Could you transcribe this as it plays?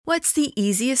What's the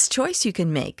easiest choice you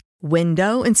can make?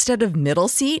 Window instead of middle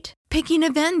seat? Picking a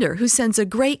vendor who sends a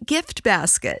great gift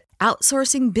basket?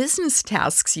 Outsourcing business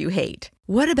tasks you hate?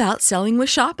 What about selling with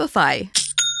Shopify?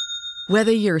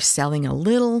 Whether you're selling a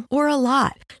little or a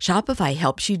lot, Shopify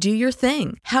helps you do your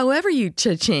thing, however you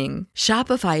cha-ching.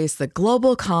 Shopify is the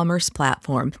global commerce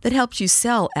platform that helps you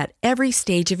sell at every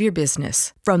stage of your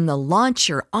business. From the launch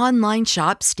your online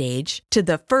shop stage to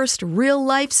the first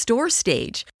real-life store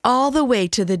stage, all the way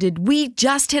to the did we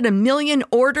just hit a million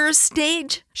orders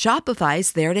stage.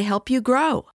 Shopify's there to help you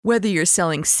grow. Whether you're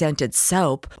selling scented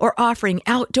soap or offering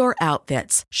outdoor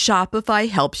outfits, Shopify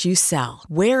helps you sell.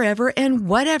 Wherever and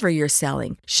whatever you're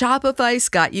selling, Shopify's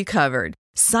got you covered.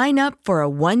 Sign up for a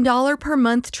 $1 per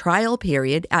month trial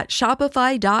period at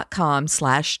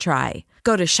shopify.com/try.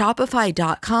 Go to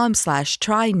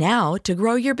shopify.com/try now to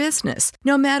grow your business,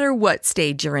 no matter what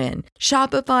stage you're in.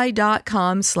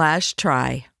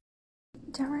 Shopify.com/try.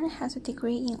 Darren has a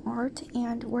degree in art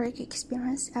and work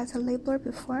experience as a labeler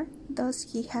before,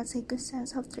 thus he has a good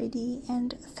sense of 3D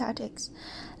and aesthetics.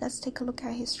 Let's take a look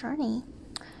at his journey.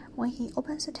 When he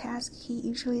opens a task, he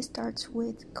usually starts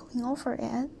with going over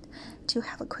it to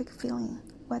have a quick feeling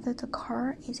whether the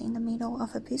car is in the middle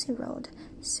of a busy road,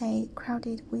 say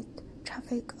crowded with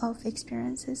traffic of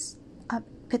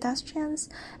pedestrians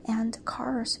and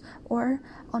cars, or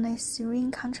on a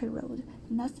serene country road,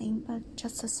 nothing but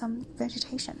just some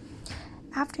vegetation.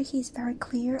 After he is very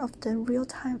clear of the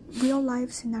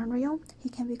real-life scenario, he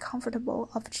can be comfortable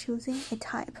of choosing a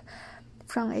type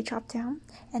from a drop-down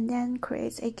and then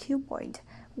creates a cuboid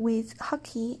with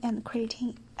hotkey and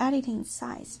editing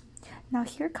size. Now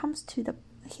here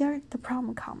the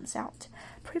problem comes out.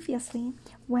 Previously,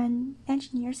 when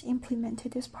engineers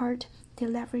implemented this part, they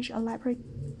leveraged a library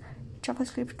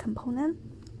JavaScript component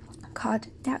called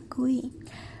 .GUI,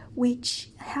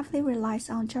 which heavily relies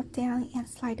on drop-down and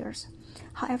sliders.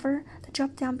 However, the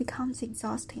drop-down becomes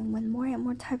exhausting when more and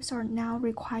more types are now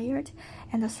required,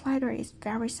 and the slider is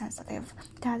very sensitive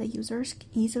that the users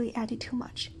easily edit too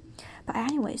much. But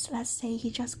anyways, let's say he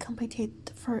just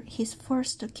completed his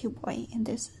first cuboid in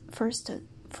this first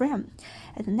frame,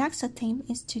 and the next thing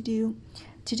is to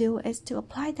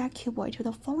apply that cuboid to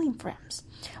the following frames,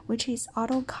 which is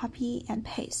auto copy and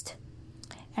paste.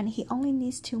 And he only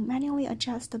needs to manually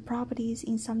adjust the properties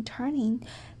in some turning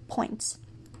points.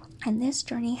 And this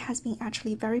journey has been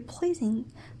actually very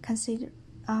pleasing,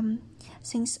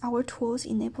 since our tools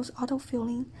enables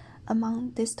auto-filling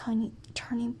among these tiny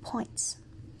turning points.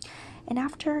 And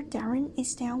after Darren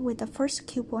is done with the first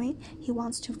cuboid, he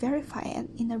wants to verify it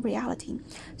in the reality.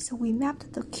 So we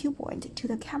mapped the cuboid to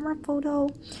the camera photo,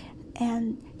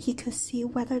 and he could see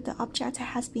whether the object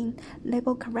has been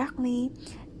labeled correctly,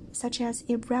 such as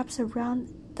it wraps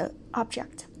around the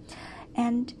object.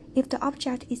 And if the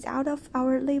object is out of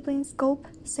our labeling scope,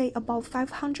 say above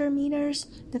 500 meters,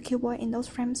 the cuboid in those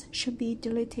frames should be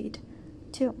deleted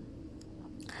too.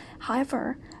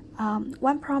 However,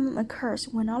 one problem occurs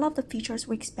when all of the features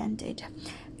were expanded.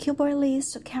 Cuboid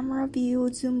list, camera view,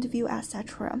 zoomed view,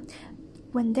 etc.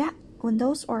 When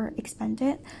those are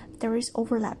expanded, there is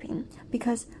overlapping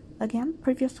because, again,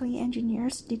 previously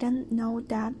engineers didn't know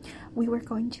that we were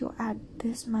going to add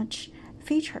this much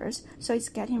features, so it's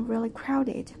getting really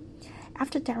crowded.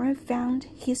 After Darren found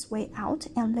his way out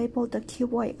and labeled the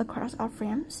cuboid across our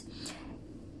frames,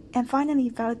 and finally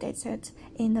validates it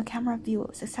in the camera view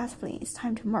successfully, it's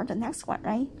time to merge the next one,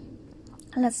 right?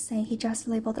 Let's say he just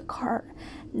labeled the car.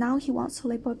 Now he wants to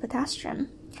label a pedestrian.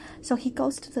 So he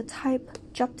goes to the type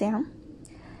drop down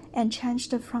and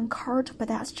changed it from car to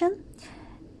pedestrian.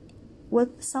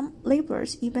 With some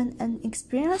labelers, even an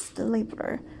experienced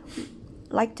labeler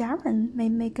like Darren may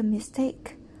make a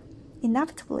mistake.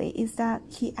 Inevitably is that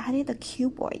he added a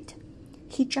cuboid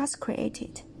he just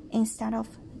created instead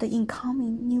of the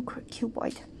incoming new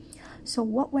cuboid. So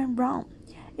what went wrong?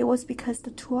 It was because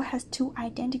the tool has two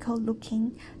identical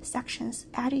looking sections,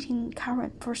 editing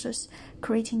current versus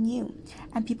creating new,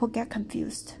 and people get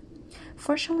confused.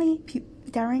 Fortunately,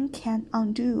 Darren can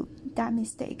undo that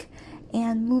mistake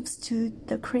and moves to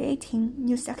the creating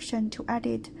new section to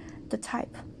edit the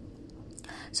type.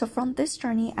 So from this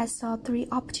journey, I saw three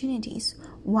opportunities.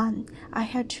 One, I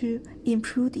had to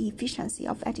improve the efficiency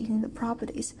of editing the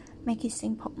properties, make it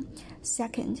simple.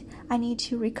 Second, I need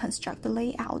to reconstruct the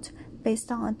layout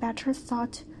based on a better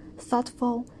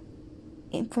thoughtful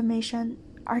information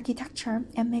architecture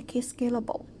and make it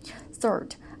scalable.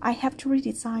 Third, I have to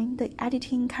redesign the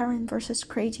editing current versus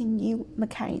creating new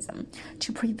mechanism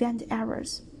to prevent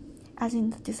errors, as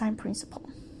in the design principle.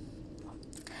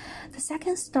 The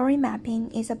second story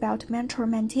mapping is about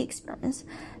mentor-mentee experience.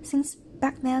 Since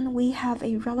Back then, we have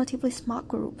a relatively small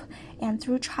group, and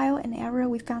through trial and error,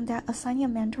 we found that assigning a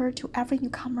mentor to every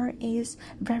newcomer is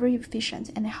very efficient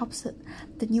and helps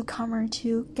the newcomer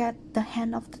to get the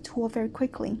hang of the tool very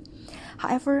quickly.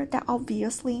 However, that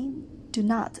obviously do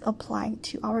not apply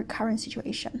to our current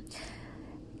situation.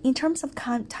 In terms of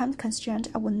time constraint,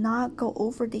 I will not go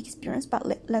over the experience,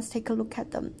 but let's take a look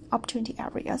at the opportunity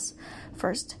areas.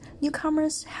 First,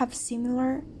 newcomers have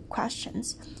similar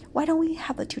questions. Why don't we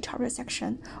have a tutorial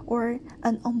section or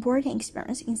an onboarding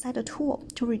experience inside the tool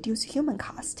to reduce human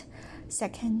cost?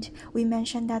 Second, we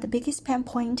mentioned that the biggest pain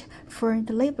point for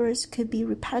the laborers could be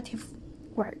repetitive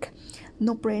work,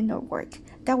 no-brainer work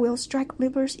that will strike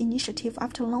laborers' initiative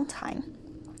after a long time.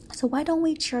 So why don't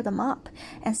we cheer them up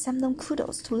and send them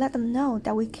kudos to let them know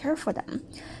that we care for them?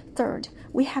 Third,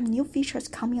 we have new features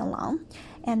coming along,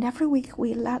 and every week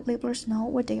we let laborers know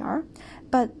what they are,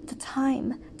 but the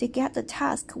time they get the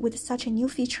task with such a new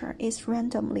feature is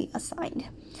randomly assigned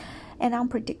and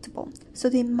unpredictable, so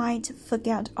they might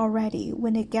forget already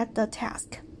when they get the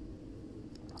task.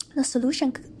 The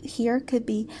solution here could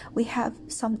be we have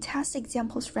some test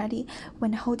examples ready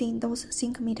when holding those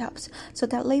sync meetups so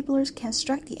that laborers can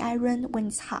strike the iron when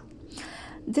it's hot.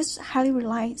 This highly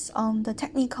relies on the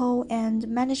technical and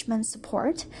management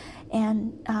support,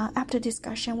 and after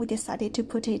discussion, we decided to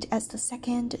put it as the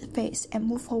second phase and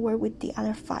move forward with the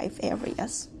other 5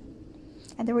 areas.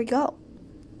 And there we go.